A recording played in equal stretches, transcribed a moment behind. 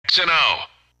KXNO.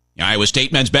 The Iowa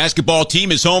State men's basketball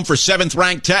team is home for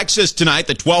 7th-ranked Texas tonight.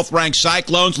 The 12th-ranked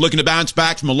Cyclones looking to bounce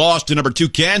back from a loss to number 2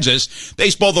 Kansas.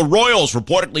 Baseball, the Royals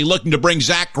reportedly looking to bring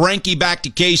Zach Greinke back to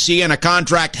KC on a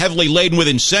contract heavily laden with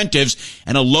incentives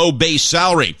and a low base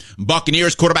salary.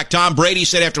 Buccaneers quarterback Tom Brady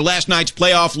said after last night's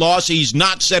playoff loss, he's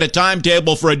not set a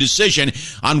timetable for a decision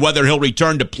on whether he'll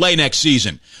return to play next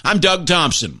season. I'm Doug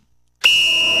Thompson.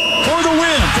 For the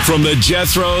win from the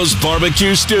Jethro's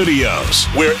Barbecue Studios,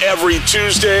 where every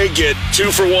Tuesday get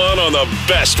 2 for $1 on the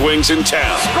best wings in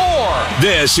town. Score!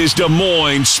 This is Des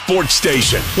Moines Sports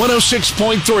Station,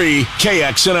 106.3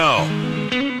 KXNO.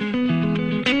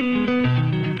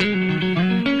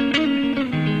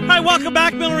 Hi, welcome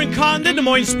back. Miller and Condon, Des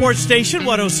Moines Sports Station,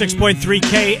 106.3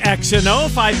 KXNO.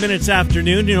 5 minutes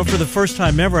afternoon. You know, for the first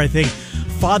time ever, I think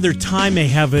Father Time may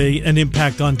have an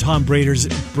impact on Tom Brady's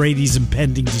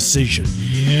impending decision.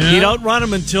 Yeah. He'd outrun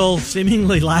him until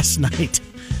seemingly last night.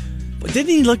 But didn't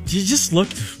he just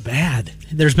looked bad.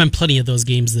 There's been plenty of those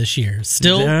games this year.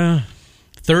 Still,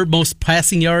 third most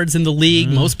passing yards in the league,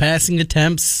 most passing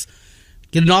attempts.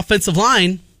 Get an offensive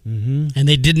line, and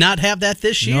they did not have that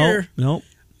this year. Nope.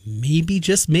 Maybe,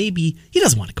 just maybe, he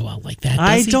doesn't want to go out like that,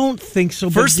 I don't think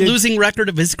so. First losing record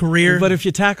of his career. But if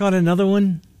you tack on another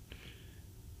one,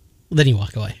 then you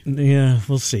walk away. Yeah,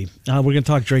 we'll see. We're going to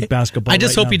talk Drake basketball. I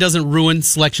just hope he doesn't ruin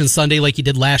Selection Sunday like he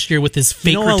did last year with his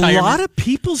fake retirement. A lot of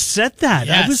people said that.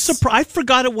 Yes. I was surprised. I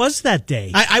forgot it was that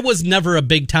day. I was never a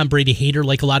big Tom Brady hater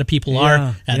like a lot of people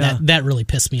are. That really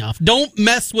pissed me off. Don't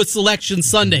mess with Selection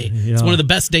Sunday. It's one of the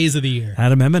best days of the year.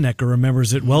 Adam Emenecker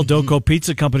remembers it well. Doco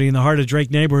Pizza Company in the heart of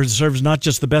Drake neighborhood serves not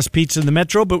just the best pizza in the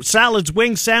metro, but salads,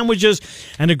 wings, sandwiches,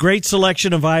 and a great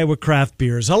selection of Iowa craft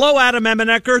beers. Hello, Adam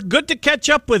Emenecker. Good to catch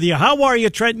up with you. How are you,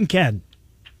 Trent and Ken?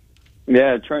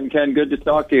 Yeah, Trent and Ken, good to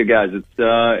talk to you guys.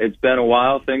 It's been a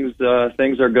while. Things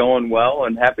are going well,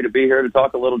 and happy to be here to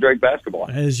talk a little Drake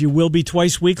basketball. As you will be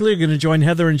twice weekly. You're going to join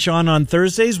Heather and Sean on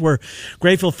Thursdays. We're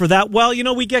grateful for that. Well,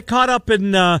 we get caught up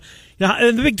in the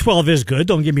Big 12 is good.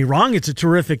 Don't get me wrong. It's a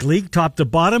terrific league, top to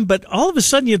bottom. But all of a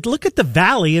sudden, you look at the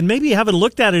Valley, and maybe you haven't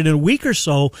looked at it in a week or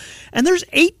so, and there's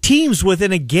 8 teams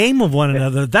within a game of one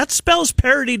another. That spells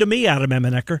parity to me, Adam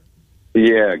Emenecker.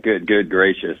 Yeah, good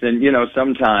gracious. And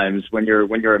sometimes when you're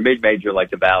a mid-major like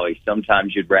the Valley,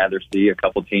 sometimes you'd rather see a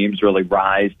couple teams really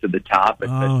rise to the top,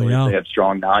 especially if they have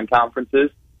strong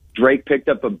non-conferences. Drake picked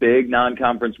up a big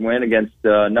non-conference win against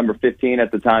number 15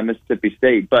 at the time, Mississippi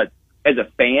State. But as a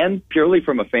fan, purely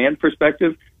from a fan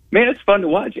perspective, man, it's fun to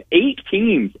watch. 8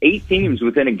 teams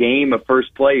within a game of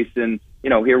first place, and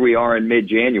here we are in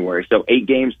mid-January. So 8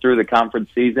 games through the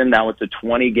conference season. Now it's a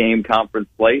 20-game conference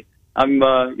slate.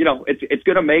 It's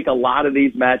going to make a lot of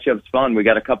these matchups fun. We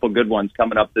got a couple good ones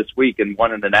coming up this week and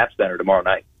one in the Knapp Center tomorrow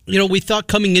night. We thought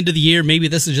coming into the year, maybe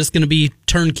this is just going to be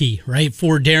turnkey, right?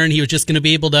 For Darren, he was just going to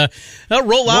be able to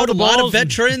roll out a lot of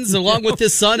veterans along with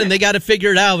his son, and they got to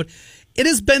figure it out. It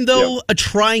has been, though, a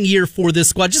trying year for this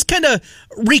squad. Just kind of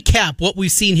recap what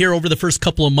we've seen here over the first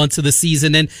couple of months of the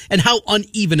season and how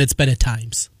uneven it's been at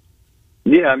times.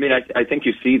 Yeah, I mean, I think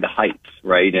you see the heights,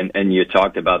 right? And you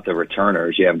talked about the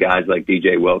returners. You have guys like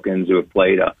DJ Wilkins who have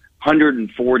played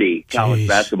 140 college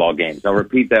basketball games. I'll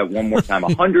repeat that one more time.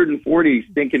 140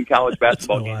 stinking college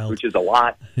basketball games, which is a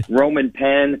lot. Roman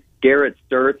Penn, Garrett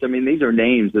Sturtz. I mean, these are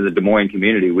names of the Des Moines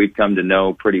community we've come to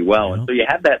know pretty well. Yeah. And so you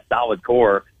have that solid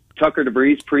core. Tucker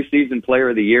DeVries, preseason player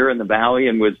of the year in the Valley,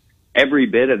 and was every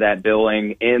bit of that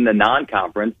billing in the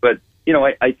non-conference. But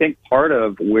I think part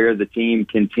of where the team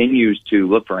continues to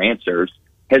look for answers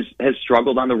has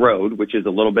struggled on the road, which is a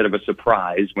little bit of a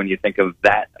surprise when you think of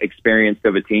that experience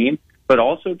of a team, but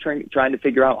also trying to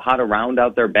figure out how to round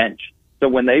out their bench. So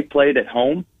when they've played at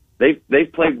home,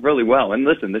 they've played really well. And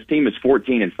listen, this team is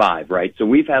 14-5, right? So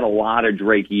we've had a lot of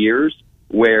Drake years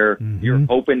where you're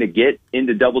hoping to get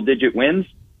into double-digit wins.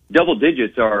 Double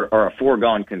digits are a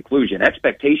foregone conclusion.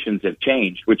 Expectations have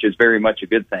changed, which is very much a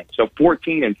good thing. So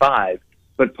 14-5,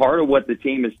 but part of what the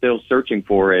team is still searching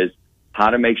for is how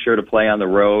to make sure to play on the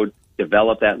road,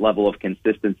 develop that level of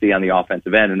consistency on the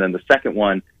offensive end. And then the second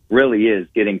one really is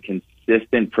getting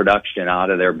consistent production out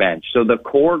of their bench. So the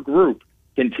core group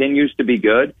continues to be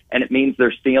good, and it means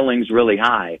their ceiling's really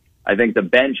high. I think the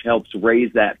bench helps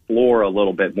raise that floor a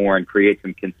little bit more and create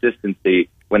some consistency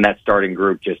when that starting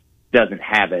group just doesn't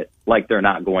have it, like they're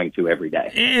not going to every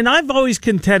day. And I've always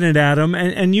contended, Adam,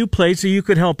 and you played, so you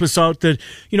could help us out, that,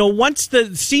 once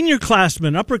the senior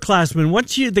classmen, upperclassmen,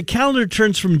 once the calendar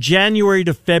turns from January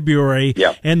to February,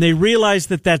 and they realize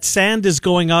that sand is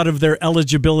going out of their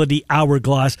eligibility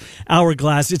hourglass,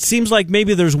 it seems like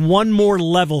maybe there's one more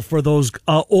level for those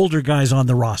older guys on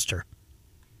the roster.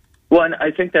 Well, and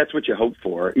I think that's what you hope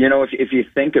for. If you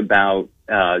think about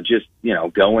just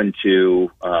going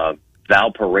to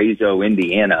Valparaiso,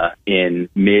 Indiana in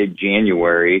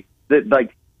mid-January, that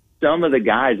like some of the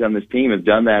guys on this team have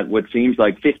done that what seems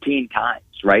like 15 times,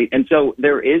 right? And so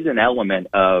there is an element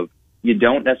of you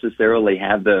don't necessarily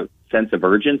have the sense of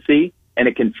urgency, and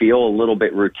it can feel a little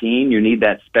bit routine. You need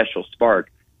that special spark.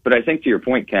 But I think to your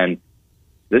point, Ken,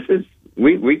 this is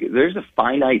there's a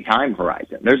finite time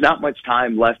horizon. There's not much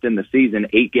time left in the season,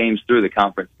 8 games through the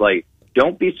conference slate.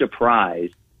 Don't be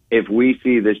surprised if we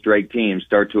see this Drake team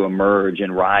start to emerge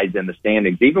and rise in the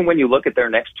standings. Even when you look at their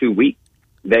next 2 weeks,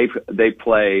 they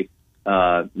play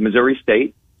Missouri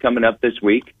State coming up this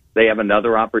week. They have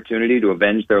another opportunity to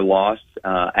avenge their loss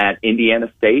at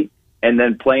Indiana State, and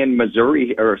then playing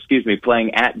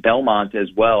at Belmont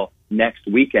as well next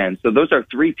weekend. So those are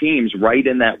 3 teams right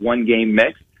in that 1-game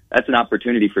mix. That's an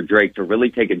opportunity for Drake to really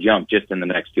take a jump just in the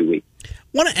next 2 weeks. I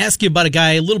want to ask you about a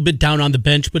guy a little bit down on the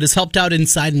bench, but has helped out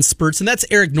inside in spurts, and that's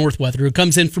Eric Northweather, who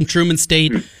comes in from Truman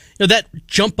State. That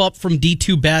jump up from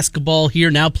D2 basketball here,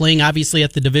 now playing obviously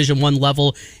at the Division I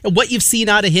level, and what you've seen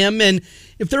out of him, and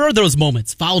if there are those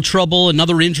moments, foul trouble,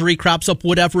 another injury crops up,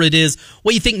 whatever it is,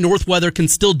 what you think Northweather can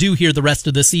still do here the rest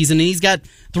of the season, and he's got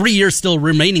 3 years still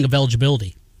remaining of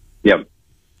eligibility. Yep.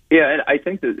 Yeah, and I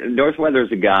think that Northweather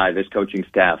is a guy this coaching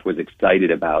staff was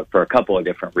excited about for a couple of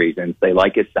different reasons. They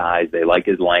like his size, they like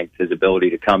his length, his ability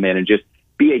to come in and just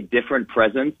be a different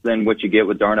presence than what you get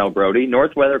with Darnell Brody.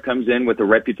 Northweather comes in with a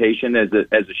reputation as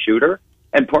a shooter,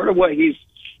 and part of what he's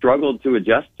struggled to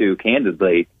adjust to,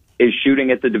 candidly, is shooting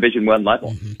at the Division I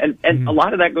level. And a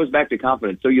lot of that goes back to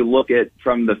confidence. So you look at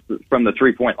from the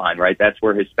 3-point line, right? That's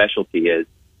where his specialty is.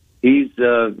 He's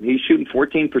shooting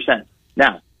 14%.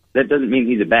 Now, that doesn't mean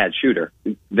he's a bad shooter.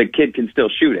 The kid can still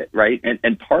shoot it, right?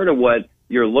 And part of what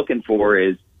you're looking for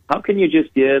is how can you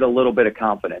just get a little bit of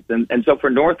confidence? And so for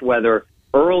Northweather,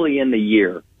 early in the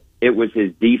year, it was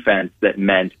his defense that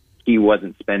meant he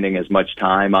wasn't spending as much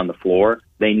time on the floor.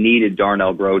 They needed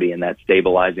Darnell Brody in that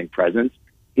stabilizing presence.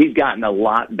 He's gotten a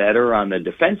lot better on the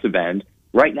defensive end.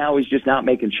 Right now, he's just not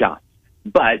making shots.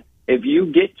 But if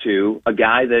you get to a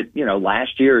guy that,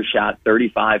 last year shot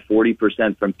 35,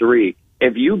 40% from 3,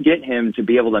 if you get him to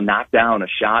be able to knock down a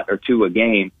shot or 2 a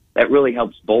game, that really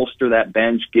helps bolster that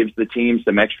bench, gives the team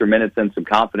some extra minutes and some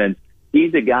confidence.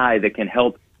 He's a guy that can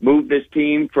help move this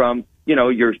team from,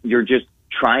 you're just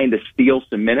trying to steal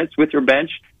some minutes with your bench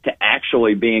to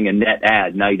actually being a net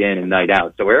add night in and night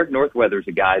out. So Eric Northweather is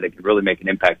a guy that can really make an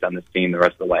impact on this team the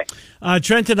rest of the way.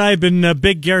 Trent and I have been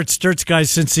big Garrett Sturtz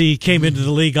guys since he came into the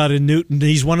league out in Newton.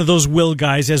 He's one of those will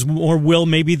guys, has more will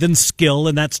maybe than skill,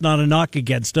 and that's not a knock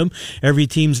against him. Every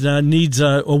team needs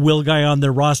a will guy on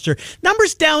their roster.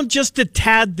 Numbers down just a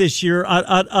tad this year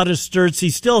out of Sturtz. He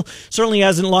still certainly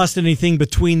hasn't lost anything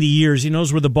between the years. He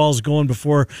knows where the ball's going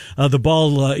before the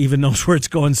ball even knows where it's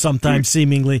going sometimes,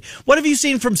 seemingly. What have you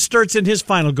seen from Sturtz in his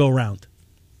final go-round?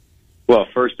 Well,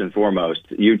 first and foremost,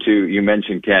 you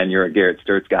mentioned, Ken, you're a Garrett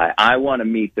Sturtz guy. I want to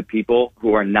meet the people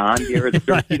who are non-Garrett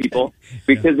Sturtz people,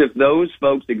 because if those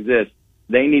folks exist,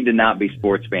 they need to not be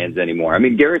sports fans anymore. I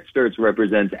mean, Garrett Sturtz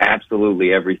represents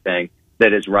absolutely everything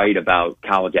that is right about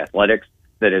college athletics,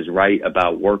 that is right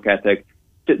about work ethic.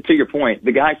 To your point,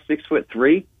 the guy's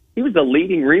 6'3". He was the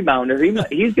leading rebounder.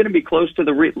 He's going to be close to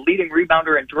the leading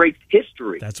rebounder in Drake's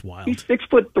history. That's wild. He's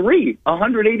 6'3",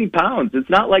 180 pounds. It's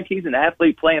not like he's an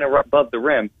athlete playing above the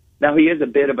rim. Now, he is a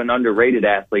bit of an underrated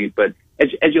athlete, but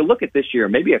as you look at this year,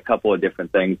 maybe a couple of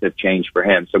different things have changed for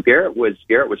him. So Garrett was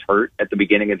hurt at the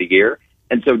beginning of the year,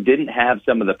 and so didn't have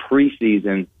some of the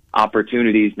preseason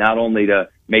opportunities, not only to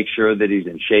make sure that he's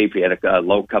in shape. He had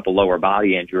a couple lower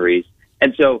body injuries.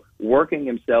 And so working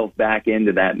himself back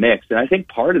into that mix. And I think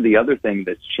part of the other thing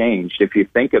that's changed, if you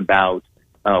think about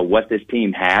what this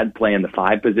team had playing the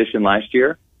 5 position last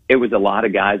year, it was a lot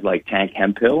of guys like Tank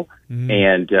Hemphill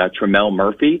and Tremel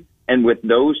Murphy. And with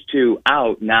those 2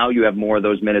 out, now you have more of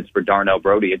those minutes for Darnell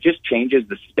Brody. It just changes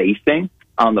the spacing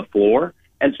on the floor.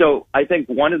 And so I think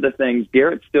one of the things,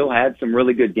 Garrett still had some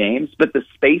really good games, but the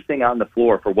spacing on the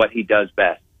floor for what he does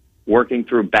best, working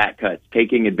through back cuts,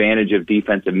 taking advantage of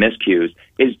defensive miscues,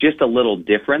 is just a little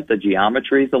different. The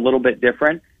geometry is a little bit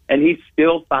different, and he's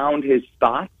still found his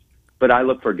spots. But I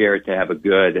look for Garrett to have a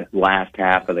good last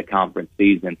half of the conference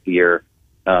season here.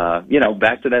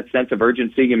 Back to that sense of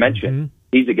urgency you mentioned.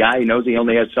 He's a guy who knows he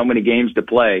only has so many games to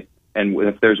play, and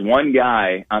if there's one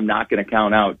guy I'm not going to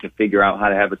count out to figure out how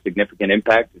to have a significant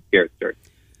impact, it's Garrett Sturtz.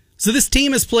 So this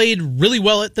team has played really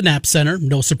well at the Knapp Center.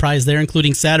 No surprise there,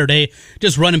 including Saturday,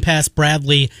 just running past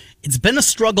Bradley. It's been a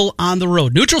struggle on the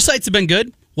road. Neutral sites have been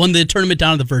good. Won the tournament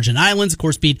down at the Virgin Islands. Of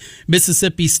course, beat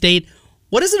Mississippi State.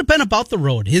 What has it been about the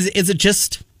road? Is it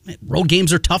just road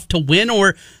games are tough to win,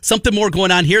 or something more going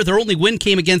on here? Their only win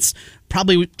came against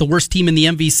probably the worst team in the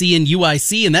MVC and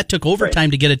UIC, and that took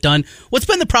overtime to get it done. What's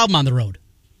been the problem on the road?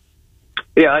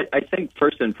 Yeah, I think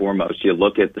first and foremost, you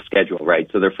look at the schedule, right?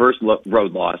 So their first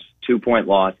road loss, 2-point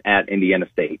loss at Indiana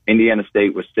State. Indiana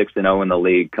State was 6-0 in the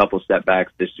league, couple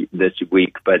setbacks this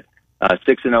week, but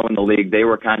 6-0 in the league. They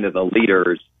were kind of the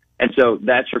leaders. And so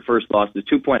that's your first loss, the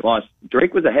 2-point loss.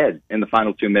 Drake was ahead in the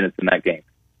final 2 minutes in that game.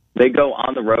 They go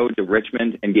on the road to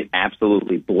Richmond and get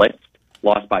absolutely blitzed,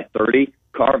 lost by 30,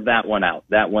 carve that one out.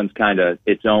 That one's kind of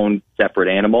its own separate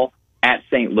animal. At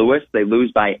St. Louis, they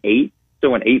lose by 8.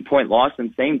 So an 8-point loss,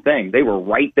 and same thing. They were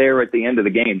right there at the end of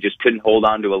the game, just couldn't hold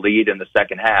on to a lead in the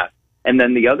second half. And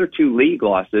then the other 2 league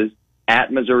losses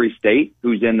at Missouri State,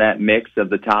 who's in that mix of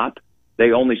the top,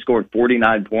 they only scored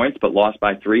 49 points but lost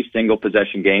by 3, single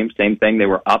possession games. Same thing, they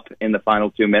were up in the final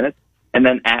 2 minutes. And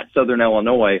then at Southern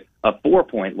Illinois, a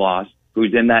 4-point loss,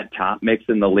 who's in that top mix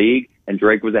in the league, and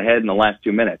Drake was ahead in the last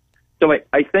 2 minutes. So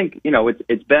I think,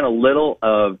 it's been a little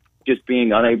of just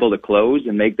being unable to close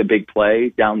and make the big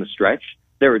play down the stretch.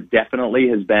 There definitely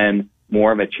has been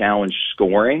more of a challenge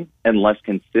scoring and less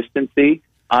consistency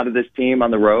out of this team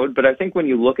on the road. But I think when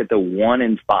you look at the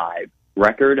 1-5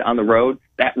 record on the road,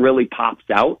 that really pops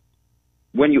out.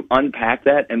 When you unpack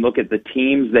that and look at the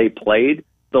teams they played,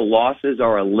 the losses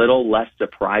are a little less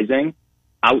surprising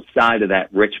outside of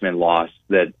that Richmond loss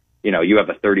that, you have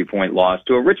a 30-point loss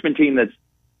to a Richmond team that's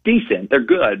decent. They're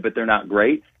good, but they're not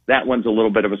great. That one's a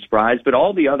little bit of a surprise. But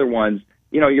all the other ones,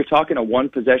 you're talking a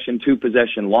 1-possession,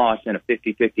 2-possession loss in a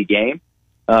 50-50 game.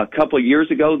 A couple of years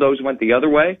ago, those went the other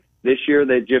way. This year,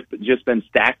 they've just been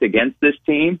stacked against this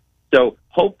team. So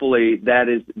hopefully that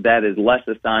is less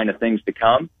a sign of things to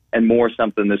come and more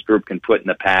something this group can put in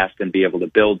the past and be able to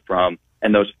build from.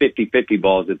 And those 50-50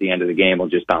 balls at the end of the game will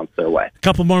just bounce their way. A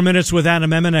couple more minutes with Adam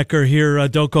Emenecker here,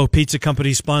 Doco Pizza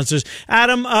Company sponsors.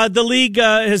 Adam, the league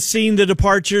has seen the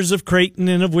departures of Creighton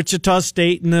and of Wichita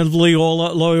State and of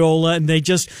Loyola, and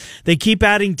they keep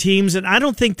adding teams, and I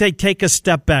don't think they take a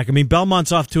step back. I mean,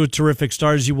 Belmont's off to a terrific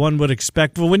start, as one would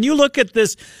expect. But when you look at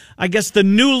this, I guess the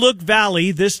New Look Valley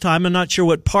this time, I'm not sure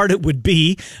what part it would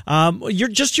be.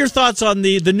 Your thoughts on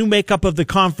the new makeup of the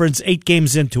conference 8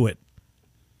 games into it.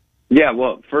 Yeah,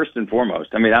 well, first and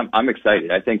foremost, I mean, I'm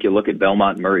excited. I think you look at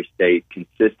Belmont and Murray State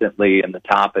consistently in the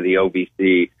top of the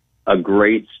OVC,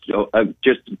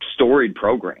 just storied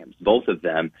programs, both of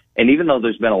them. And even though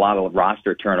there's been a lot of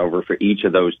roster turnover for each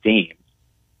of those teams,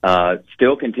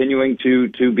 still continuing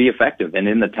to be effective and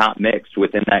in the top mix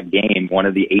within that game, one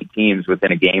of the 8 teams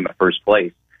within a game at first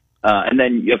place. And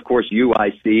then, of course,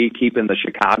 UIC, keeping the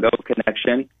Chicago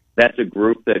connection. That's a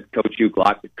group that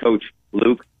Coach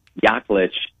Luke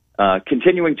Yaklich,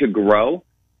 continuing to grow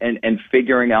and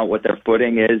figuring out what their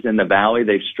footing is in the Valley.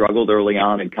 They've struggled early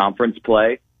on in conference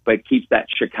play, but keeps that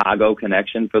Chicago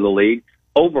connection for the league.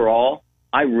 Overall,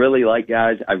 I really like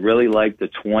the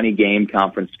 20-game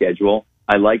conference schedule.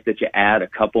 I like that you add a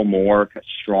couple more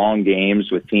strong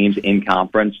games with teams in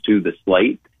conference to the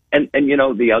slate. And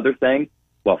the other thing,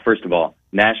 well, first of all,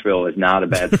 Nashville is not a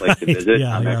bad place to visit.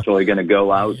 I'm actually going to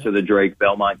go out to the Drake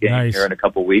Belmont game here in a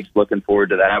couple of weeks. Looking forward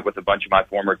to that with a bunch of my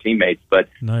former teammates. But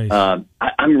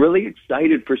I'm really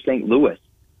excited for St. Louis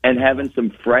and having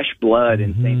some fresh blood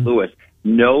in St. Louis.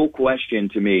 No question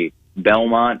to me,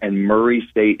 Belmont and Murray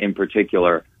State in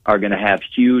particular are going to have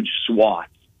huge swaths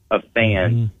of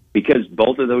fans because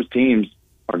both of those teams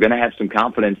are going to have some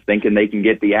confidence thinking they can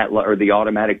get the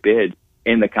automatic bid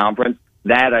in the conference.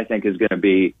 That, I think, is going to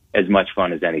be as much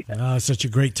fun as anything. Oh, such a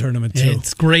great tournament, too.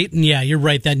 It's great. And, yeah, you're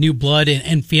right. That new blood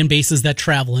and fan bases that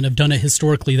travel and have done it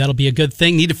historically, that'll be a good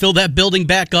thing. Need to fill that building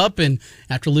back up. And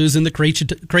after losing the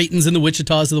Creightons and the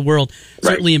Wichitas of the world,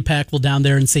 certainly impactful down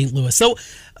there in St. Louis. So,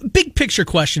 big picture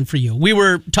question for you. We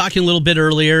were talking a little bit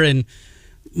earlier, and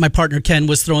my partner Ken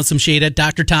was throwing some shade at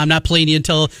Dr. Tom, not playing you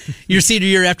until your senior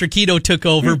year after Keto took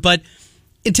over. But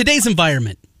in today's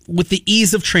environment, with the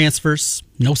ease of transfers,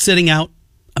 no sitting out,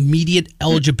 immediate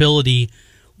eligibility,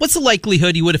 what's the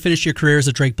likelihood you would have finished your career as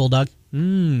a Drake Bulldog?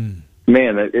 Man,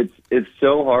 it's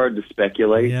so hard to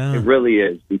speculate. Yeah. It really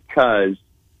is, because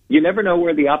you never know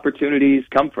where the opportunities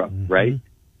come from, right?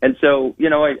 And so,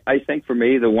 I think for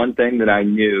me, the one thing that I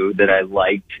knew that I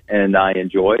liked and I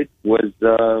enjoyed was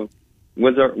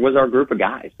our group of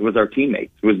guys, was our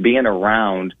teammates, was being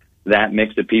around that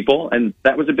mix of people, and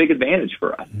that was a big advantage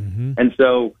for us. And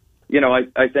so,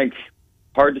 I think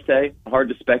hard to say, hard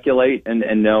to speculate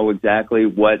and know exactly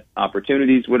what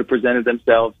opportunities would have presented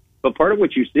themselves. But part of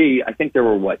what you see, I think there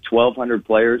were, 1,200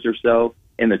 players or so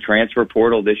in the transfer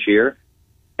portal this year.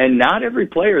 And not every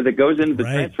player that goes into the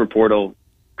transfer portal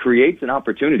creates an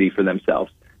opportunity for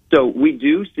themselves. So we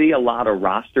do see a lot of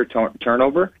roster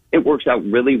turnover. It works out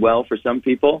really well for some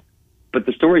people, but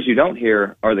the stories you don't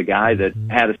hear are the guy that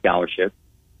had a scholarship,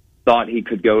 thought he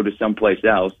could go to someplace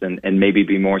else and maybe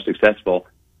be more successful,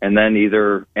 and then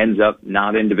either ends up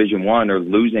not in Division I or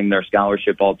losing their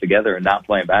scholarship altogether and not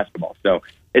playing basketball. So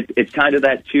it's kind of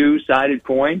that two-sided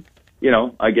coin. You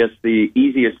know, I guess the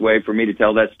easiest way for me to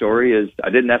tell that story is I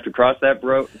didn't have to cross that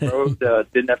road,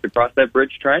 didn't have to cross that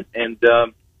bridge, Trent, and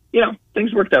you know,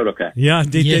 things worked out okay. Yeah,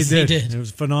 they did. It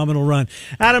was a phenomenal run.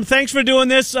 Adam, thanks for doing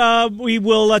this. We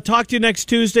will talk to you next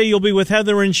Tuesday. You'll be with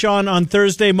Heather and Sean on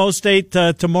Thursday, Mo State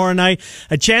tomorrow night.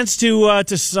 A chance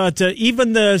to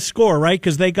even the score, right?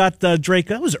 Because they got Drake.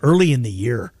 That was early in the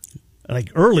year.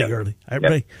 Like early.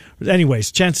 Yep.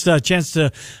 Anyways, chance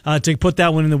to put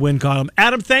that one in the win column.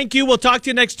 Adam, thank you. We'll talk to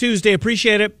you next Tuesday.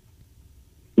 Appreciate it.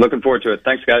 Looking forward to it.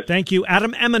 Thanks, guys. Thank you.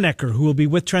 Adam Emenecker, who will be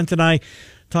with Trent and I,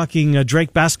 talking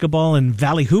Drake basketball and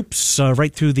Valley Hoops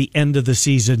right through the end of the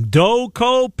season.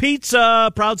 Doco Pizza,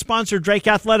 proud sponsor of Drake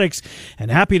Athletics, and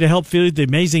happy to help feed the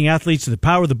amazing athletes of the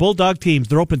power of the Bulldog teams.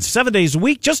 They're open 7 days a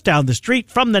week just down the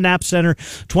street from the Knapp Center,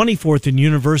 24th and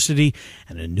University,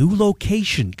 and a new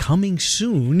location coming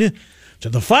soon to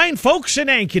the fine folks in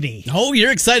Ankeny. Oh,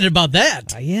 you're excited about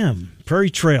that. I am. Prairie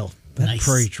Trail. Nice.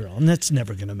 Prairie Trail. And that's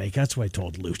never going to make. That's why I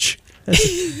told Luch.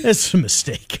 That's a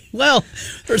mistake. Well,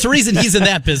 there's a reason he's in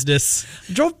that business.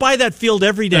 I drove by that field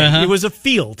every day. Uh-huh. It was a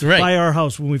field by our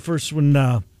house when you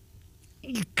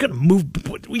couldn't move.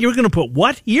 You were going to put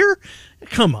what here?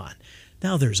 Come on.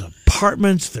 Now there's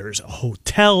apartments. There's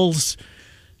hotels.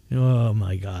 Oh,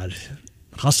 my God.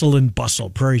 Hustle and bustle.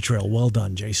 Prairie Trail. Well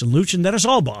done, Jason Luch and Dennis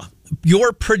Alba.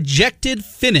 Your projected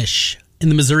finish in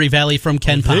the Missouri Valley from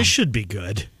Ken Pom. This should be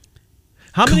good.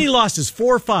 How many losses?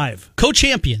 4 or 5?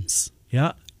 Co-champions.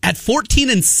 Yeah. At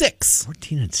 14-6.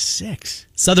 14-6.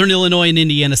 Southern Illinois and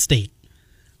Indiana State.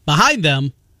 Behind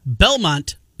them,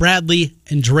 Belmont, Bradley,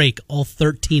 and Drake, all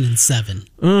 13-7.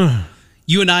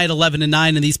 You and I at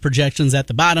 11-9 in these projections at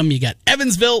the bottom. You got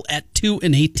Evansville at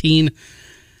 2-18.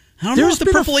 I don't know if the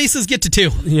Purple Aces get to 2.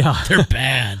 Yeah. They're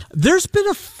bad. There's been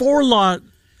a 4-lot.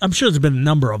 I'm sure there's been a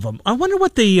number of them. I wonder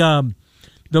what the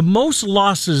most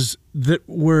losses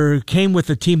that came with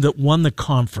the team that won the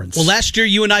conference. Well, last year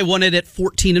you and I won it at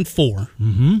 14-4.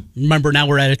 Mm-hmm. Remember, now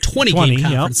we're at a 20-game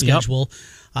conference schedule.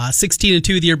 16-2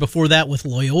 the year before that with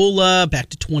Loyola. Back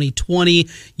to 2020.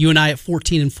 You and I at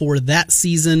 14-4 that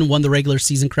season, won the regular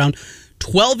season crown.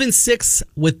 12-6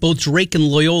 with both Drake and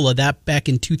Loyola. That back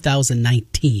in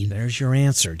 2019. There's your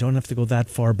answer. Don't have to go that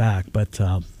far back, but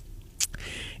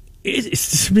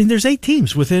there's 8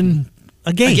 teams within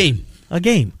a game. A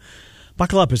game.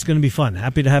 Buckle up. It's going to be fun.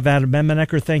 Happy to have Adam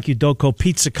Emenecker. Thank you, Doco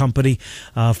Pizza Company,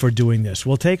 for doing this.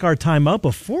 We'll take our time out.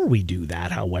 Before we do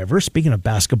that, however, speaking of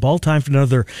basketball, time for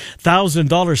another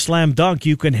 $1,000 slam dunk.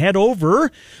 You can head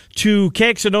over to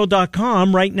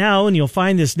KXNO.com right now, and you'll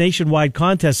find this nationwide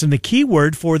contest. And the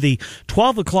keyword for the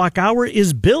 12 o'clock hour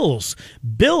is Bills.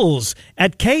 Bills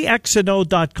at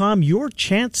KXNO.com. Your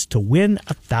chance to win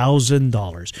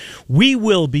 $1,000. We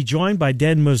will be joined by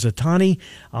Dan Muzzatani.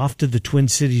 Off to the Twin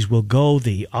Cities we'll go.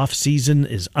 The off-season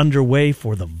is underway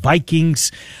for the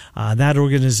Vikings, that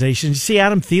organization. You see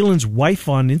Adam Thielen's wife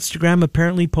on Instagram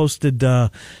apparently posted,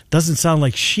 doesn't sound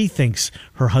like she thinks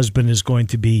her husband is going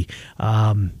to be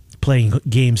playing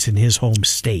games in his home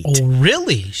state. Oh,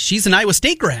 really? She's an Iowa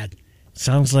State grad.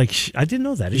 Sounds like I didn't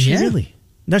know that. Is she really?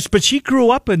 But she grew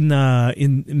up in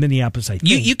Minneapolis, I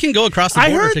think. You can go across the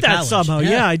border to college. I heard that somehow.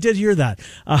 Yeah, I did hear that.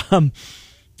 I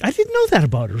didn't know that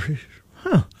about her.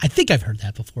 Huh. I think I've heard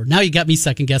that before. Now you got me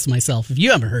second guessing myself. If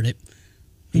you haven't heard it.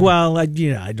 Well, I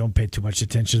don't pay too much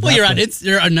attention to that. Well, you're on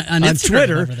Instagram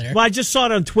Twitter. Over there. Well, I just saw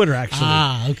it on Twitter,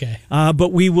 actually. Okay.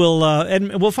 But we will,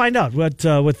 and we'll find out what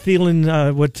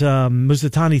Thielen, what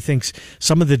Muzzatani thinks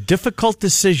some of the difficult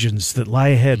decisions that lie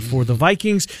ahead for the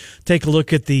Vikings. Take a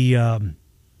look at the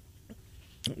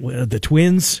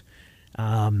Twins,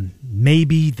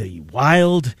 maybe the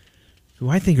Wild, who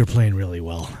I think are playing really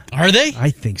well. Are they? I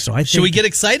think so. Should we get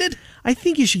excited? I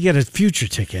think you should get a future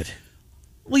ticket.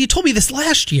 Well, you told me this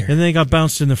last year. And they got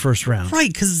bounced in the first round.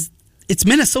 Right, because it's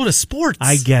Minnesota sports.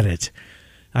 I get it.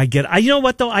 You know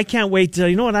what, though? I can't wait.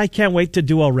 You know what I can't wait to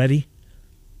do already?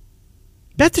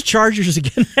 Bet the Chargers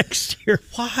again next year.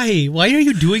 Why? Why are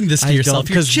you doing this to yourself?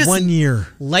 Because 1 year.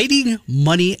 Lighting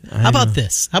money. How about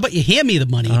this? How about you hand me the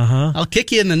money? I'll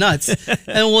kick you in the nuts.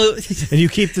 And you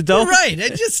keep the dough? Right.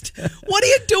 What are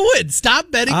you doing?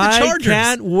 Stop betting the Chargers. I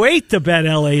can't wait to bet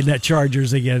LA net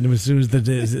Chargers again as soon as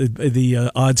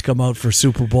the odds come out for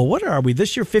Super Bowl. What are we,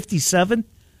 this year, 57?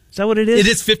 Is that what it is? It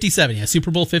is 57, yeah.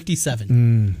 Super Bowl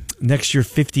 57. Next year,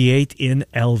 58 in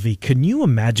LV. Can you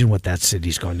imagine what that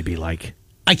city's going to be like?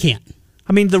 I can't.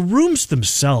 I mean, the rooms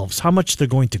themselves, how much they're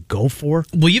going to go for?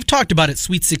 Well, you've talked about it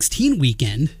Sweet 16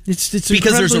 weekend. It's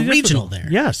because there's a incredibly regional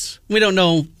difficult. there. Yes. We don't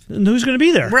know. And who's going to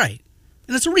be there? Right.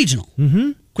 And it's a regional.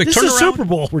 Mm-hmm. Quick This turnaround. is a Super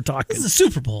Bowl we're talking. This is a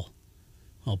Super Bowl.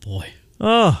 Oh, boy.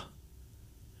 Oh.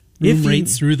 Room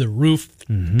rates through the roof.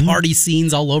 Party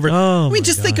scenes all over. Oh, I mean,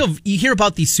 just think of, you hear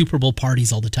about these Super Bowl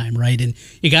parties all the time, right? And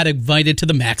you got invited to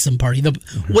the Maxim party, the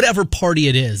whatever party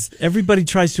it is. Everybody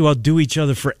tries to outdo each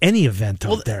other for any event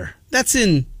out there. That's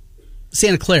in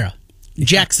Santa Clara,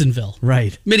 Jacksonville,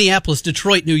 right? Minneapolis,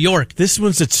 Detroit, New York. This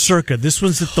one's at Circa. This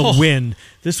one's at the Wynn.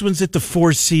 This one's at the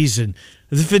Four Seasons,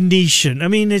 the Venetian. I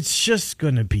mean, it's just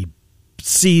going to be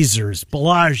Caesars,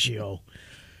 Bellagio.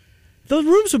 The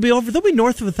rooms will be over. They'll be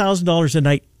north of $1,000 a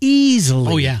night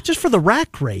easily. Oh, yeah. Just for the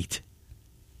rack rate.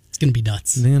 It's going to be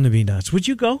nuts. It's going to be nuts. Would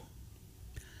you go?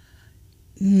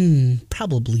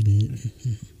 Probably.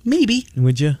 Maybe.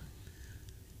 Would you?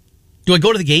 Do I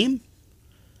go to the game?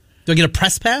 Do I get a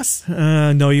press pass?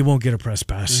 No, you won't get a press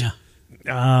pass. Yeah.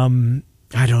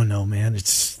 I don't know, man.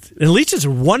 At least it's a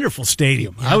wonderful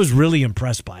stadium. Yeah. I was really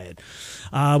impressed by it.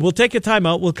 We'll take a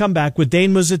timeout. We'll come back with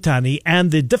Dane Muzzatani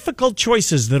and the difficult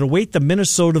choices that await the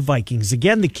Minnesota Vikings.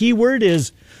 Again, the key word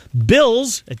is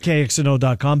Bills at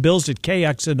KXNO.com. Bills at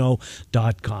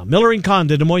KXNO.com. Miller and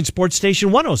Condon, Des Moines Sports Station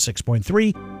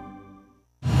 106.3.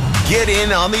 Get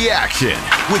in on the action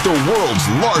with the world's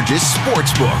largest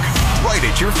sports book right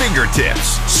at your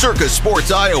fingertips. Circa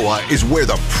Sports Iowa is where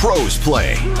the pros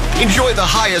play. Enjoy the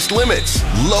highest limits,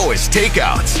 lowest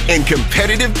takeouts, and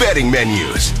competitive betting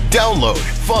menus. Download,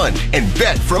 fund, and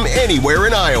bet from anywhere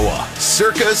in Iowa.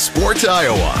 Circa Sports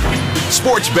Iowa.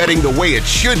 Sports betting the way it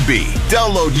should be.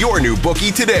 Download your new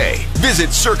bookie today. Visit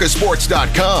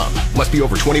circasports.com. Must be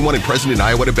over 21 and present in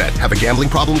Iowa to bet. Have a gambling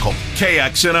problem? Call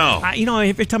KXNO.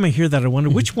 Every time I hear that, I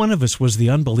wonder which one of us was the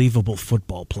unbelievable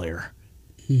football player.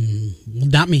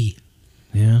 Not me.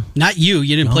 Yeah. Not you.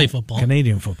 You didn't play football.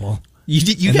 Canadian football.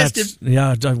 You guys did.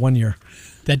 Yeah, 1 year.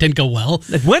 That didn't go well.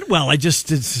 It went well. It's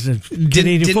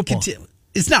Canadian football.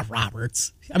 It's not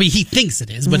Roberts. I mean, he thinks it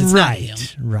is, but it's not him.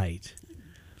 Right.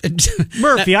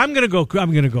 Murphy. I'm gonna go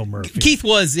Murphy. Keith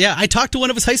was. Yeah, I talked to one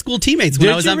of his high school teammates when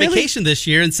I was on vacation this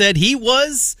year, and said he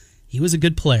was a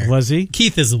good player. Was he?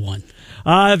 Keith is the one.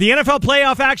 The NFL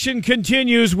playoff action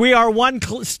continues. We are one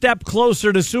step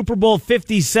closer to Super Bowl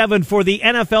 57 for the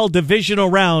NFL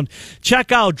divisional round.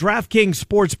 Check out DraftKings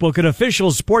Sportsbook, an official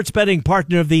sports betting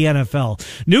partner of the NFL.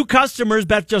 New customers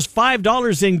bet just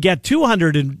 $5 and get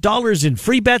 $200 in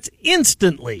free bets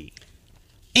instantly.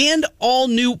 And all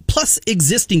new plus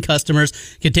existing customers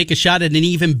can take a shot at an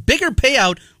even bigger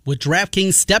payout with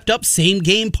DraftKings stepped up same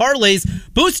game parlays.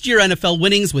 Boost your NFL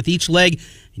winnings with each leg,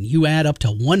 and you add up to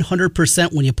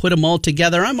 100% when you put them all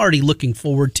together. I'm already looking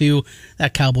forward to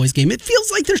that Cowboys game. It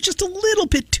feels like there's just a little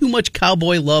bit too much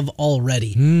Cowboy love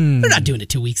already. They're not doing it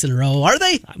 2 weeks in a row, are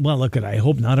they? Well, I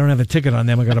hope not. I don't have a ticket on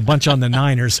them. I got a bunch on the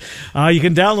Niners. You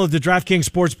can download the DraftKings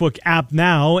Sportsbook app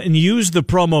now and use the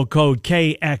promo code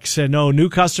KXNO. New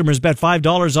customers bet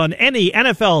 $5 on any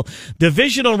NFL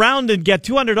divisional round and get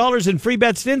 $200 in free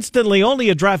bets instantly. Only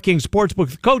at DraftKings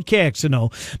Sportsbook. Code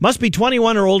KXNO. Must be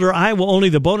 21 or older. Iowa only.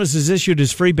 The bonus is issued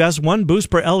as free bets. 1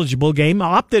 boost per eligible game.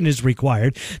 Opt-in is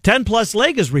required. 10-plus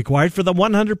leg is required for the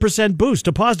 100% boost.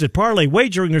 Deposit, parlay,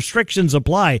 wagering restrictions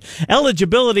apply.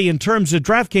 Eligibility and terms at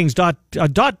DraftKings.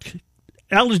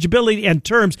 Eligibility and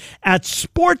terms at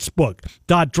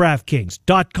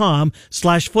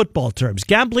sportsbook.draftkings.com/football terms.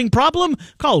 Gambling problem?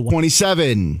 Call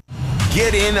 1-27.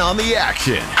 Get in on the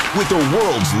action with the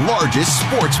world's largest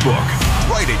sports book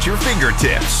right at your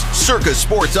fingertips. Circa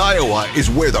Sports Iowa is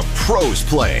where the pros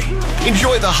play.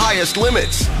 Enjoy the highest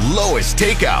limits, lowest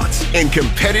takeouts, and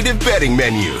competitive betting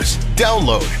menus.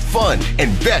 Download, fund,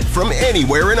 and bet from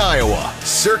anywhere in Iowa.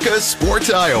 Circa Sports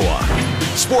Iowa.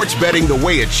 Sports betting the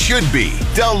way it should be.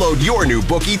 Download your new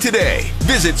bookie today.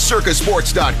 Visit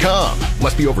circasports.com.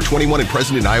 Must be over 21 and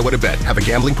present in Iowa to bet. Have a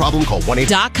gambling problem? Call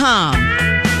 1-800-.com.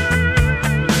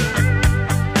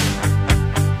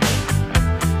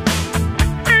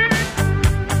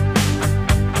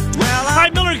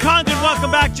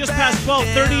 Welcome back. Just past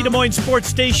 12:30, Des Moines Sports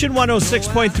Station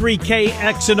 106.3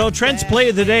 KXNO. Trent's play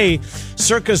of the day.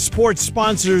 Circa Sports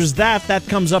sponsors that. That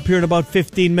comes up here in about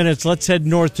 15 minutes. Let's head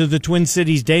north to the Twin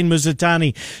Cities. Dane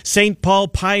Muzzatani, St. Paul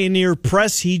Pioneer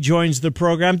Press. He joins the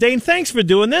program. Dane, thanks for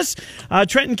doing this.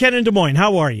 Trent and Ken in Des Moines,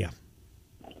 how are you?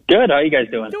 Good. How are you guys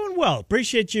doing? Doing well.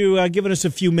 Appreciate you giving us a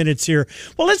few minutes here.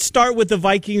 Well, let's start with the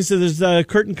Vikings. As the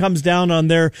curtain comes down on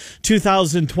their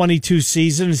 2022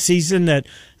 season, a season that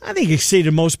I think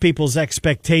exceeded most people's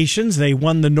expectations. They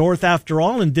won the North after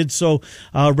all and did so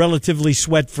relatively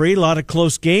sweat-free. A lot of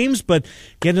close games, but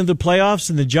get into the playoffs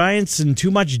and the Giants and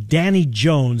too much Danny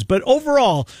Jones. But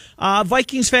overall,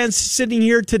 Vikings fans sitting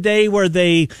here today, where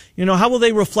they, how will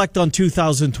they reflect on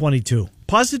 2022?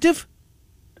 Positive?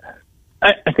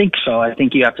 I think so. I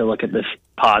think you have to look at this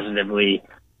positively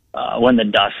when the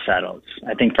dust settles.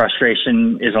 I think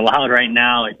frustration is allowed right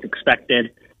now. It's expected.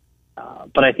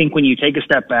 But I think when you take a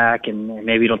step back, and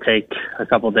maybe it'll take a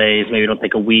couple days, maybe it'll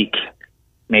take a week,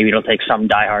 maybe it'll take some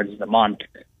diehards a month,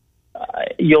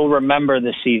 you'll remember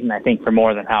this season, I think, for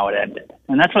more than how it ended.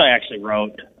 And that's what I actually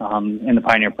wrote in the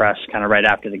Pioneer Press kind of right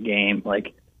after the game.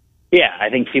 I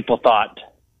think people thought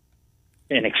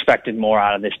and expected more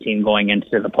out of this team going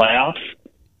into the playoffs.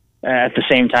 At the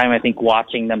same time, I think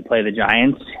watching them play the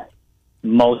Giants,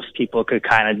 most people could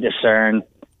kind of discern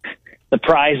the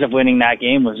prize of winning that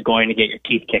game was going to get your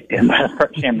teeth kicked in by the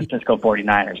San Francisco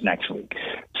 49ers next week.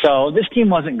 So this team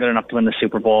wasn't good enough to win the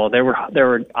Super Bowl. There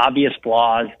were obvious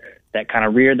flaws that kind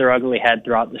of reared their ugly head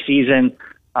throughout the season.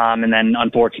 And then,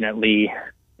 unfortunately,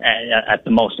 at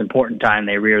the most important time,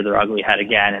 they reared their ugly head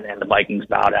again, and the Vikings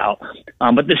bowed out.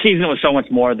 But the season was so much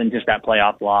more than just that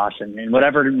playoff loss. And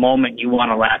whatever moment you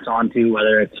want to latch onto,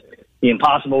 whether it's the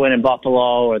impossible win in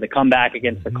Buffalo or the comeback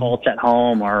against the Colts at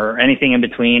home or anything in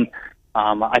between,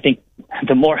 I think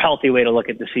the more healthy way to look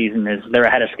at the season is they're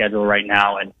ahead of schedule right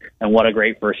now, and what a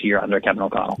great first year under Kevin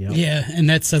O'Connell. Yeah, and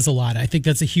that says a lot. I think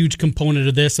that's a huge component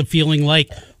of this, of feeling like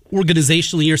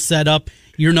organizationally you're set up.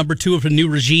 You're number two of a new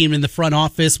regime in the front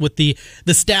office with the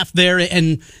staff there,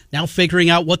 and now figuring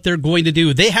out what they're going to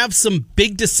do. They have some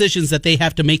big decisions that they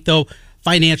have to make, though,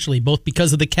 financially, both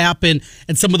because of the cap and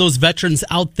some of those veterans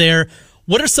out there.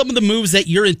 What are some of the moves that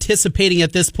you're anticipating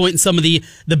at this point, and some of the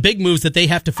big moves that they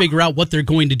have to figure out what they're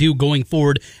going to do going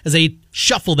forward as they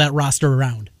shuffle that roster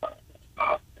around?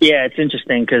 Yeah, it's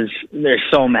interesting because there's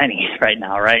so many right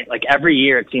now, right? Every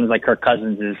year it seems like Kirk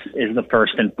Cousins is the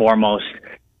first and foremost.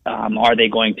 Are they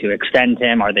going to extend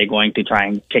him? Are they going to try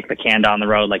and kick the can down the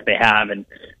road like they have and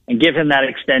give him that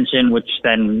extension, which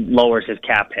then lowers his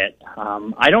cap hit?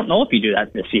 I don't know if you do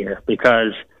that this year,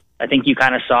 because I think you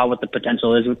kind of saw what the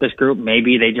potential is with this group.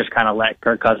 Maybe they just kind of let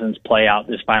Kirk Cousins play out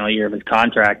this final year of his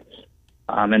contract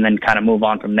and then kind of move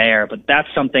on from there. But that's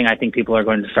something I think people are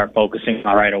going to start focusing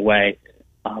on right away.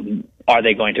 Are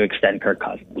they going to extend Kirk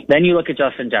Cousins? Then you look at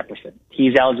Justin Jefferson.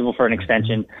 He's eligible for an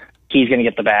extension. He's going to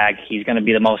get the bag. He's going to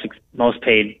be the most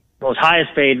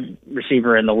highest paid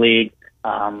receiver in the league.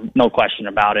 No question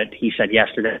about it. He said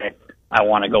yesterday, I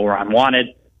want to go where I'm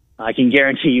wanted. I can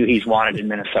guarantee you he's wanted in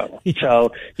Minnesota.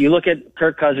 So you look at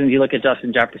Kirk Cousins, you look at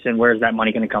Justin Jefferson, where's that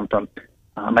money going to come from?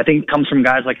 I think it comes from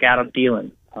guys like Adam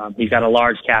Thielen. He's got a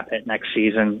large cap hit next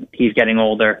season. He's getting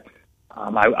older.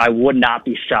 I would not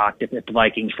be shocked if the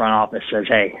Vikings front office says,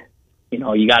 hey,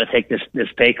 you got to take this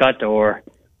pay cut or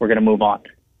we're going to move on.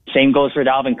 Same goes for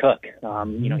Dalvin Cook.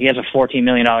 He has a $14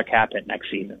 million cap hit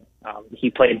next season. He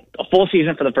played a full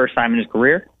season for the first time in his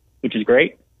career, which is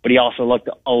great, but he also looked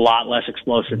a lot less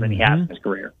explosive than he has in his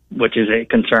career, which is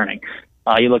concerning.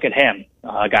 You look at him,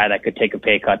 a guy that could take a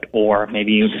pay cut, or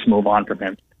maybe you just move on from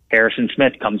him. Harrison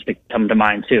Smith comes to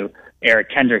mind too. Eric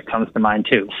Kendricks comes to mind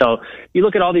too. So you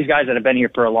look at all these guys that have been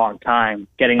here for a long time,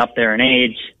 getting up there in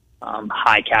age,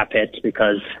 high cap hits,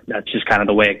 because that's just kind of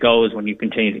the way it goes when you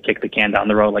continue to kick the can down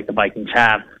the road like the Vikings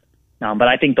have. But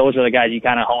I think those are the guys you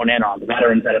kind of hone in on, the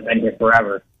veterans that have been here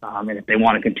forever. And if they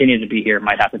want to continue to be here, it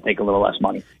might have to take a little less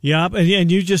money. Yeah,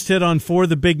 and you just hit on four of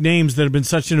the big names that have been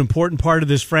such an important part of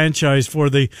this franchise for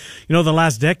the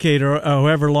last decade or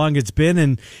however long it's been.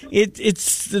 And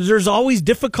there's always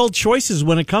difficult choices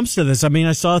when it comes to this. I mean,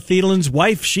 I saw Thielen's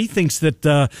wife. She thinks that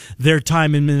their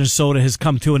time in Minnesota has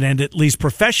come to an end, at least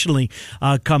professionally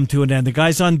come to an end. The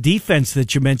guys on defense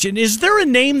that you mentioned. Is there a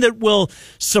name that will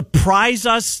surprise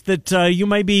us that you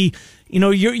might be...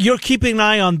 you're keeping an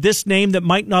eye on this name that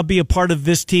might not be a part of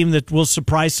this team that will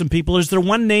surprise some people? Is there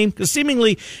one name? Because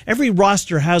seemingly every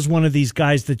roster has one of these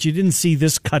guys that you didn't see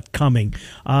this cut coming.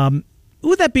 Who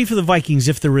would that be for the Vikings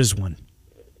if there is one?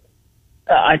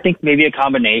 I think maybe a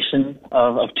combination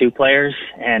of two players,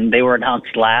 and they were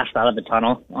announced last out of the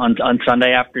tunnel on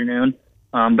Sunday afternoon.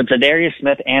 But Zadarius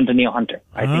Smith and Danielle Hunter.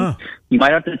 I think you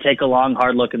might have to take a long,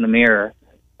 hard look in the mirror.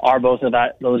 Are both of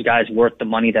those guys worth the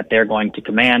money that they're going to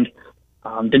command?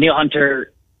 Danielle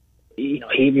Hunter, he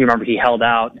held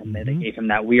out, and they gave him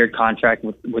that weird contract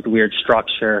with weird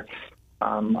structure.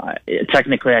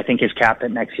 Technically, I think his cap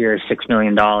hit next year is $6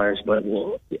 million, but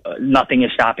nothing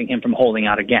is stopping him from holding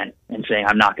out again and saying,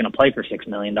 I'm not going to play for $6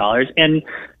 million. And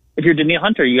if you're Danielle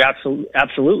Hunter, you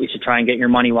absolutely should try and get your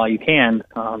money while you can.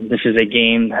 This is a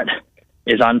game that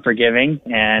is unforgiving,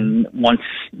 and once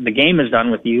the game is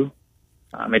done with you,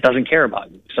 it doesn't care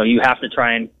about you. So you have to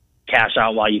try and cash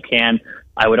out while you can.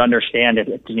 I would understand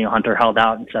if Danielle Hunter held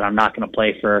out and said, I'm not going to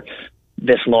play for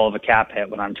this low of a cap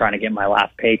hit when I'm trying to get my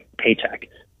last paycheck.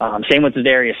 Same with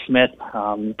Darius Smith.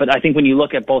 But I think when you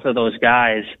look at both of those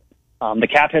guys, the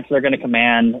cap hits they're going to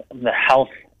command, the health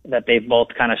that they've both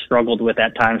kind of struggled with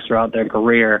at times throughout their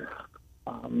career,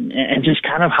 and just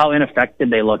kind of how ineffective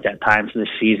they looked at times this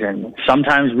season.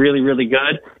 Sometimes really, really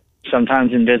good,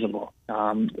 sometimes invisible.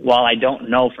 While I don't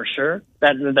know for sure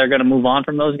that they're going to move on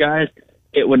from those guys,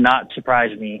 it would not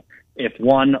surprise me if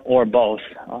one or both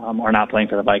are not playing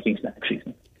for the Vikings next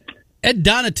season. Ed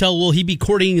Donatel, will he be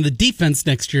coordinating the defense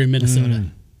next year in Minnesota?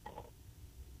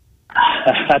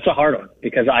 That's a hard one,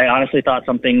 because I honestly thought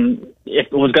something, if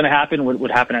it was going to happen,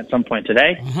 would happen at some point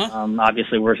today.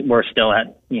 Obviously, we're still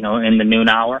at in the noon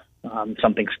hour.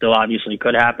 Something still obviously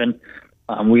could happen.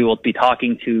 We will be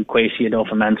talking to Kwesi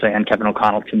Adolfo-Mensah and Kevin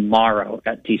O'Connell tomorrow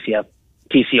at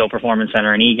TCO Performance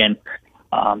Center in Eagan.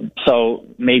 So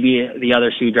maybe the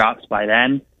other shoe drops by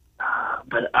then.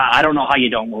 But I don't know how you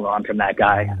don't move on from that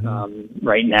guy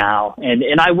right now.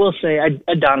 And I will say, Ed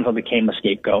Donatel became a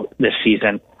scapegoat this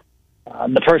season.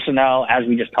 The personnel, as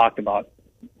we just talked about,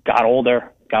 got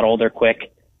older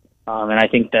quick. And I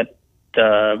think that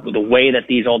the way that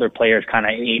these older players kind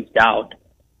of aged out,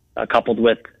 coupled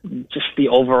with just the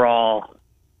overall,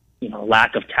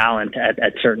 lack of talent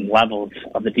at certain levels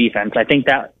of the defense, I think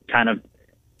that kind of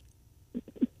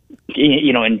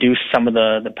induced some of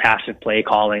the passive play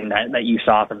calling that you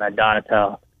saw from that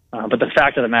Donatel. But the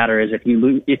fact of the matter is, if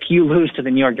you lose to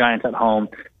the New York Giants at home,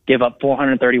 give up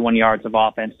 431 yards of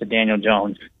offense to Daniel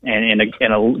Jones and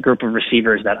in a group of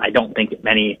receivers that I don't think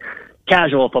many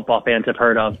casual football fans have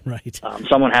heard of. Right.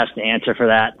 Someone has to answer for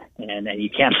that, and you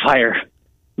can't fire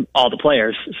all the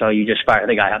players, so you just fire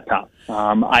the guy up top.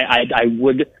 I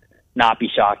would not be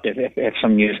shocked if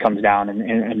some news comes down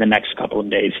in the next couple of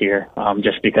days here,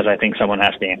 just because I think someone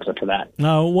has to answer for that.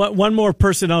 Now, one more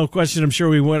personnel question. I'm sure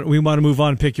we want to move on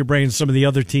and pick your brain on some of the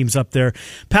other teams up there.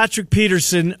 Patrick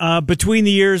Peterson, between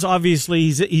the years, obviously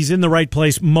he's in the right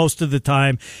place most of the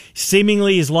time.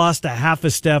 Seemingly he's lost a half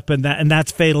a step, and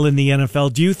that's fatal in the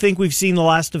NFL. Do you think we've seen the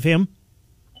last of him?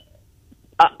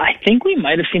 I think we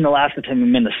might have seen the last of him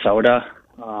in Minnesota.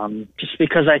 Just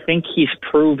because I think he's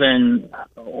proven,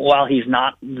 while he's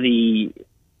not the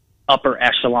upper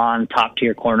echelon, top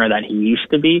tier corner that he used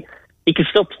to be, he can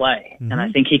still play. Mm-hmm. And I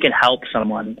think he can help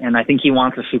someone. And I think he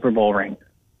wants a Super Bowl ring.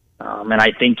 And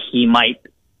I think he might,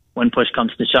 when push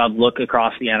comes to shove, look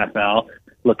across the NFL,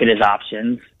 look at his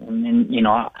options. And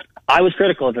I was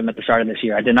critical of him at the start of this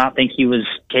year. I did not think he was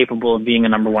capable of being a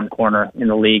number one corner in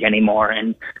the league anymore.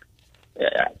 And,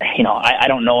 I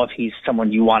don't know if he's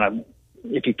someone you want to,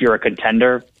 if you're a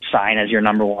contender, sign as your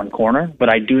number one corner. But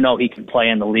I do know he can play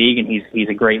in the league, and he's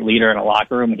a great leader in a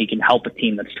locker room, and he can help a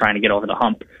team that's trying to get over the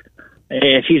hump.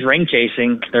 If he's ring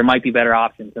chasing, there might be better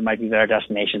options. There might be better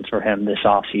destinations for him this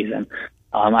offseason.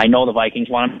 I know the Vikings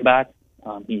want him back.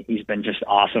 He's been just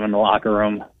awesome in the locker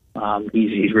room.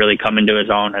 He's really come into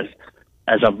his own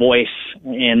as a voice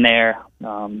in there.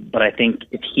 But I think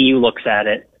if he looks at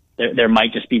it, there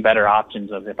might just be better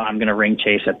options of, if I'm going to ring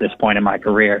chase at this point in my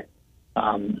career,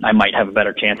 I might have a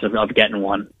better chance of getting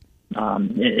one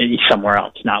somewhere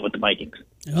else, not with the Vikings.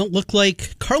 Well, it looked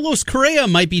like Carlos Correa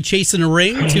might be chasing a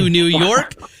ring to New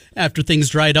York after things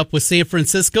dried up with San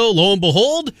Francisco. Lo and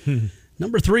behold,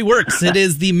 number 3 works. It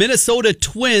is the Minnesota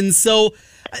Twins. So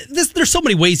there's so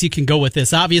many ways you can go with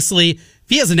this. Obviously, if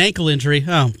he has an ankle injury,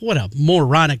 what a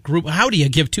moronic group. How do you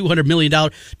give $200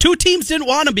 million? 2 teams didn't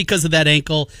want him because of that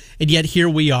ankle, and yet here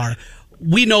we are.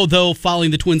 We know, though,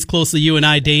 following the Twins closely, you and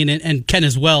I, Dane, and Ken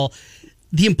as well,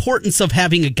 the importance of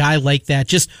having a guy like that,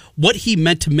 just what he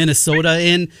meant to Minnesota,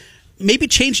 and maybe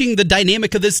changing the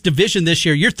dynamic of this division this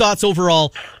year. Your thoughts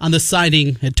overall on the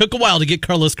signing? It took a while to get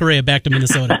Carlos Correa back to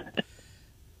Minnesota.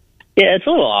 Yeah, it's a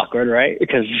little awkward, right?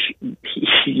 Because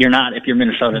if you're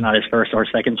Minnesota, not his first or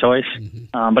second choice.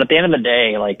 Mm-hmm. But at the end of the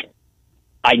day,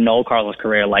 I know Carlos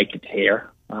Correa liked it here.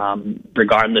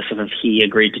 Regardless of if he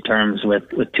agreed to terms with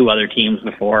 2 other teams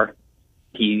before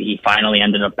he finally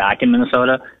ended up back in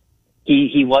Minnesota.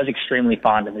 He was extremely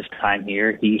fond of his time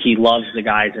here. He loves the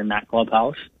guys in that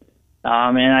clubhouse.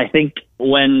 And I think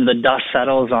when the dust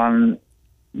settles on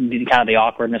the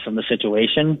awkwardness of the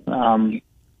situation,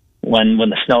 when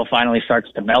the snow finally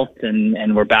starts to melt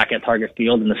and we're back at Target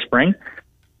Field in the spring,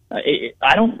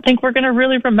 I don't think we're going to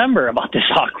really remember about this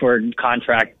awkward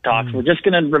contract talks. We're just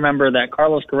going to remember that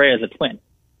Carlos Correa is a Twin,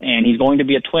 and he's going to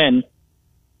be a Twin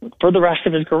for the rest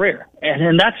of his career.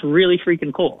 And that's really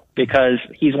freaking cool because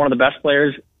he's one of the best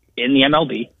players in the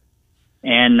MLB,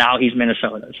 and now he's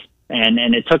Minnesota's.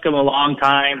 And it took him a long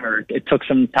time, or it took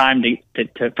some time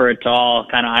for it to all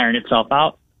kind of iron itself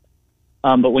out.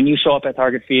 But when you show up at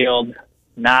Target Field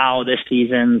now, this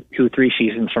season, 2-3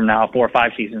 seasons from now, 4 or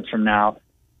 5 seasons from now,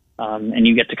 and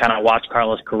you get to kind of watch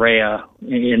Carlos Correa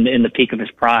in the peak of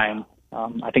his prime,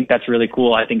 I think that's really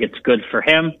cool. I think it's good for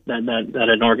him that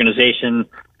an organization,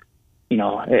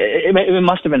 it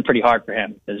must have been pretty hard for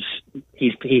him because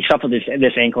he suffered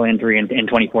this ankle injury in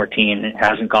 2014. It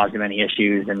hasn't caused him any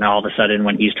issues, and all of a sudden,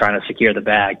 when he's trying to secure the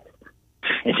bag,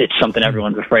 it's something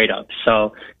everyone's afraid of.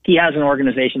 So he has an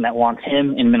organization that wants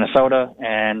him in Minnesota,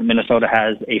 and Minnesota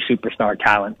has a superstar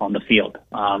talent on the field.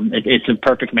 It's a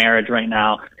perfect marriage right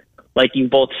now. Like you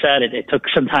both said, it took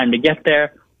some time to get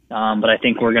there. But I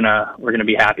think we're gonna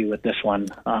be happy with this one.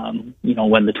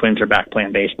 When the Twins are back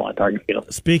playing baseball at Target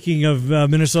Field. Speaking of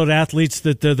Minnesota athletes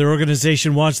that their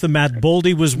organization wants them, Matt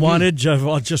Boldy was wanted.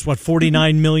 Just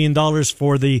 $49 million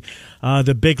for the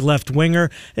big left winger.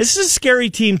 This is a scary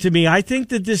team to me. I think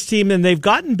that this team, and they've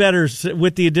gotten better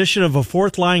with the addition of a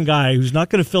fourth line guy who's not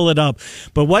going to fill it up.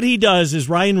 But what he does is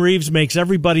Ryan Reeves makes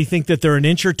everybody think that they're an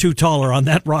inch or two taller on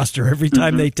that roster every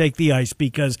time they take the ice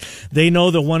because they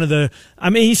know that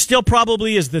he still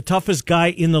probably is the toughest guy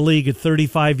in the league at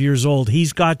 35 years old.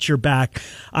 He's got your back.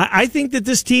 I think that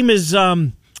this team is,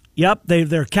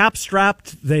 they're cap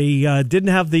strapped. They didn't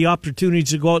have the opportunity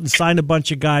to go out and sign a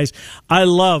bunch of guys. I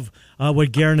love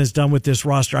what Guerin has done with this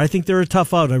roster. I think they're a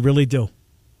tough out. I really do.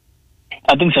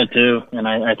 I think so too. And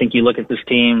I think you look at this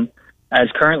team as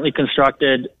currently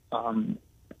constructed.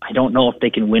 I don't know if they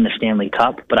can win a Stanley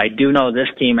Cup, but I do know this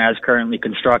team as currently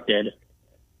constructed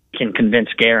can convince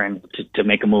Guerin to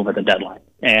make a move at the deadline.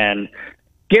 And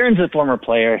Guerin's a former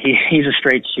player. He's a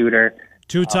straight shooter.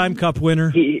 Two-time Cup winner.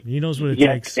 He knows what it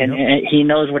takes. And he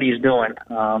knows what he's doing.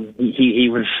 He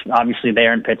was obviously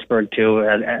there in Pittsburgh, too,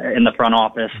 in the front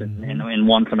office, and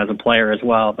won some as a player as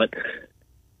well. But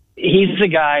he's a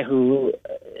guy who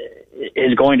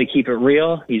is going to keep it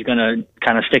real. He's going to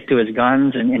kind of stick to his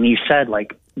guns. And he said,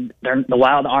 the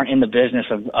Wild aren't in the business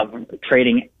of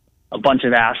trading a bunch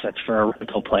of assets for a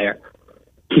rental player.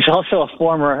 He's also a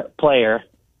former player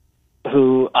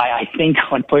who I think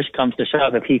when push comes to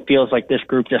shove, if he feels like this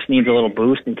group just needs a little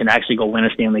boost and can actually go win a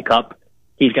Stanley Cup,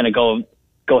 he's going to go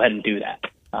ahead and do that.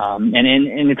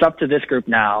 And it's up to this group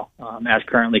now, as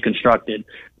currently constructed,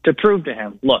 to prove to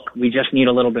him, look, we just need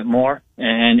a little bit more,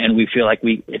 and we feel like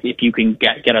if you can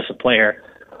get us a player,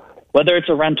 whether it's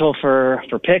a rental for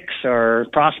picks or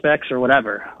prospects or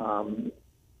whatever,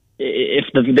 if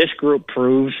this group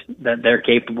proves that they're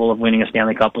capable of winning a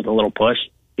Stanley Cup with a little push,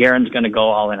 Guerin's going to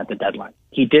go all in at the deadline.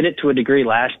 He did it to a degree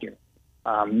last year.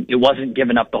 It wasn't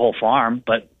giving up the whole farm,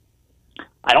 but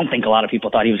I don't think a lot of people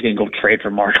thought he was going to go trade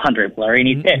for Marc-Andre Fleury, and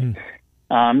he did.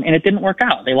 And it didn't work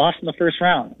out. They lost in the first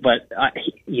round, but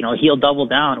he'll double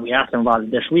down. We asked him about it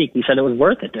this week. He said it was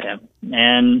worth it to him.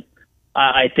 And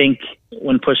I think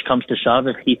when push comes to shove,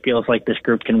 if he feels like this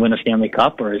group can win a Stanley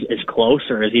Cup or is close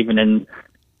or is even in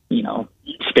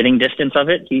spitting distance of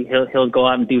it, he'll go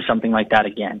out and do something like that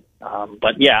again.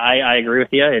 But yeah, I agree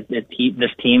with you.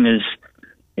 This team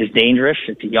is dangerous.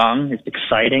 It's young. It's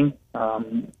exciting.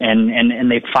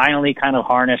 And they finally kind of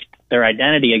harnessed their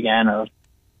identity again of,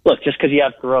 look, just because you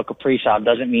have Kirill Kaprizov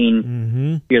doesn't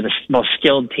mean you're the most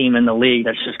skilled team in the league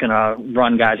that's just going to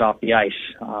run guys off the ice.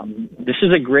 This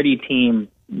is a gritty team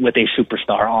with a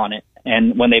superstar on it.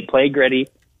 And when they play gritty,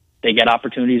 they get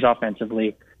opportunities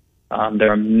offensively.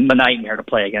 They're a nightmare to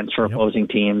play against for opposing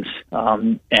teams.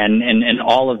 And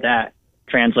all of that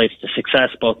translates to success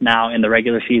both now in the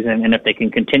regular season, and if they can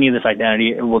continue this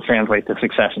identity, it will translate to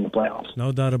success in the playoffs.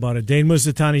 No doubt about it. Dane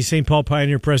Muzatani, St. Paul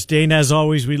Pioneer Press. Dane, as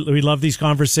always, we love these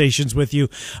conversations with you.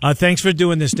 Thanks for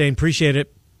doing this, Dane. Appreciate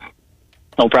it.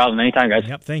 No problem. Anytime, guys.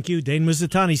 Yep, thank you. Dane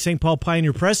Muzatani, St. Paul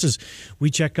Pioneer Press, as we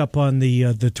check up on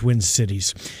the Twin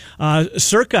Cities.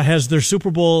 Circa has their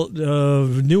Super Bowl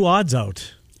new odds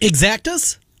out.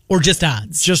 Exactas or just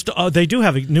odds? Just they do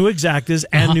have new exactas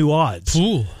and new odds.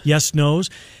 Ooh. Yes, no's.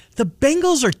 The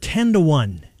Bengals are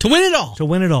 10-1 to win it all. To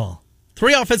win it all.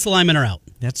 3 offensive linemen are out.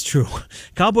 That's true.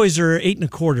 Cowboys are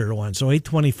 8.25 to 1, so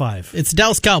 8.25. It's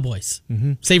Dallas Cowboys.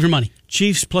 Save your money.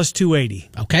 Chiefs plus 280.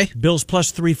 Okay. Bills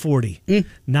plus 340.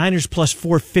 Niners plus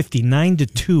 450.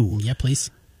 9-2. Yeah,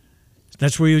 please.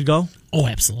 That's where you'd go? Oh,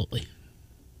 absolutely.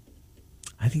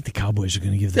 I think the Cowboys are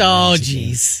going to give them. Oh,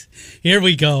 jeez. Here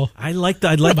we go. I like the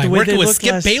way working they with looked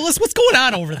Skip Bayless? What's going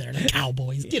on over there? The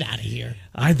Cowboys. Get out of here.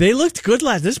 They looked good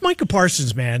last. This is Micah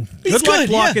Parsons, man. Good luck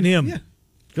blocking him. Yeah.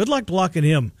 Good luck blocking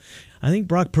him. I think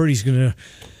Brock Purdy's going to.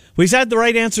 Well, he's had the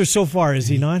right answer so far, is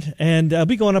he not? And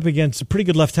be going up against a pretty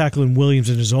good left tackle in Williams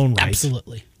in his own right.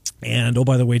 Absolutely. And, oh,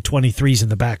 by the way, 23's in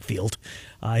the backfield.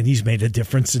 And he's made a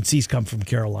difference since he's come from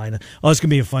Carolina. Oh, it's going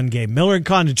to be a fun game. Miller and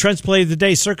Condon, Trent's Play of the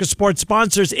Day, Circus Sports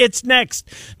sponsors. It's next.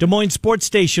 Des Moines Sports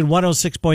Station 106.9.